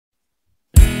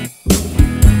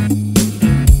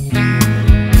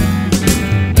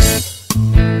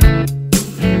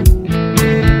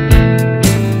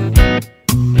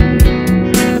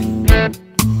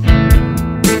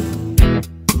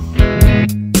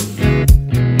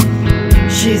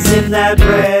She's in that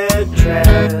red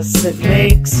dress that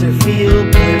makes her feel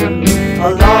blue. A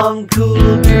long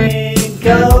cool drink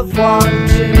of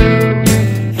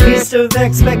 1-2. Feast of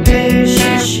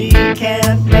expectations she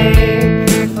can't make.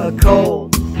 A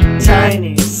cold,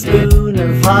 tiny spoon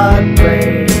of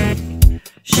heartbreak.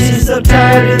 She's so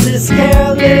tired of this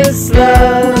careless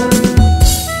love.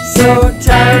 So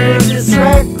tired of this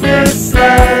reckless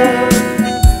love.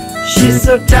 She's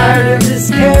so tired of this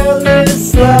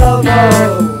careless love,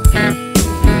 oh.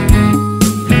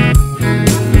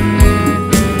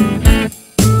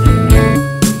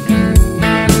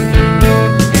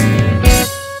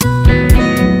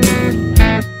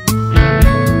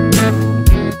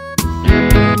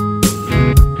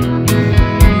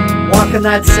 Walking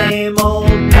that same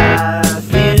old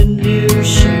path in new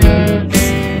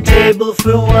shoes. Table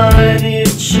for one,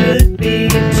 it should be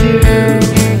two.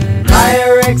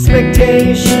 Higher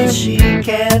expectations she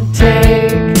can't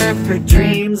take. Her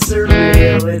dreams are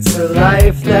real, it's her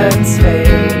life that's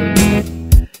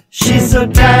fake. She's so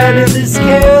tired of this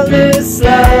careless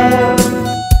love.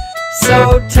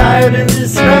 So tired of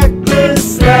this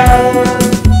reckless love.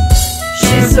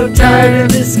 She's so tired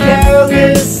of this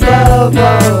careless love,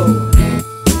 oh.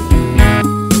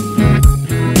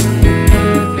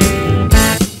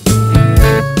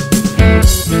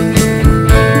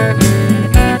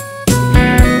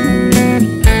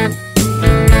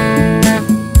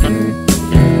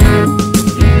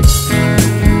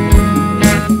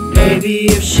 Maybe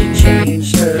if she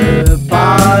changed her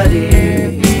body,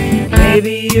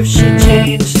 maybe if she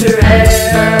changed her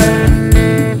hair,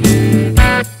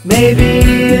 maybe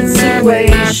it's the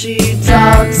way she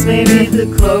talks, maybe the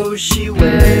clothes she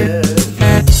wears.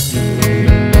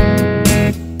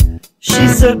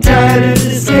 She's so tired of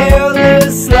this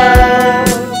careless love.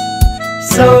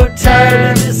 So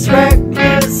tired of this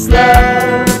reckless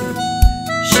love.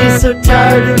 She's so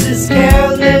tired of this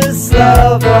careless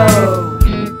love, oh.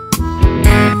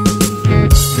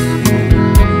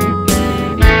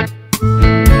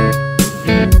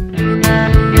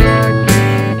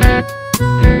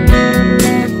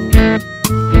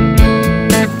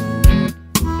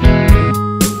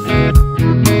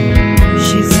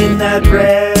 In that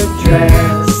red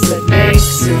dress that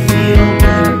makes her feel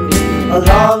blue. A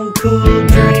long cool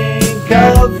drink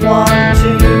of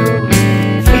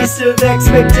 1-2. Feast of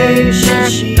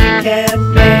expectations she can't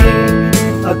make.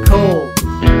 A cold,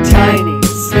 tiny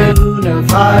spoon of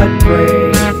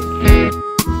heartbreak.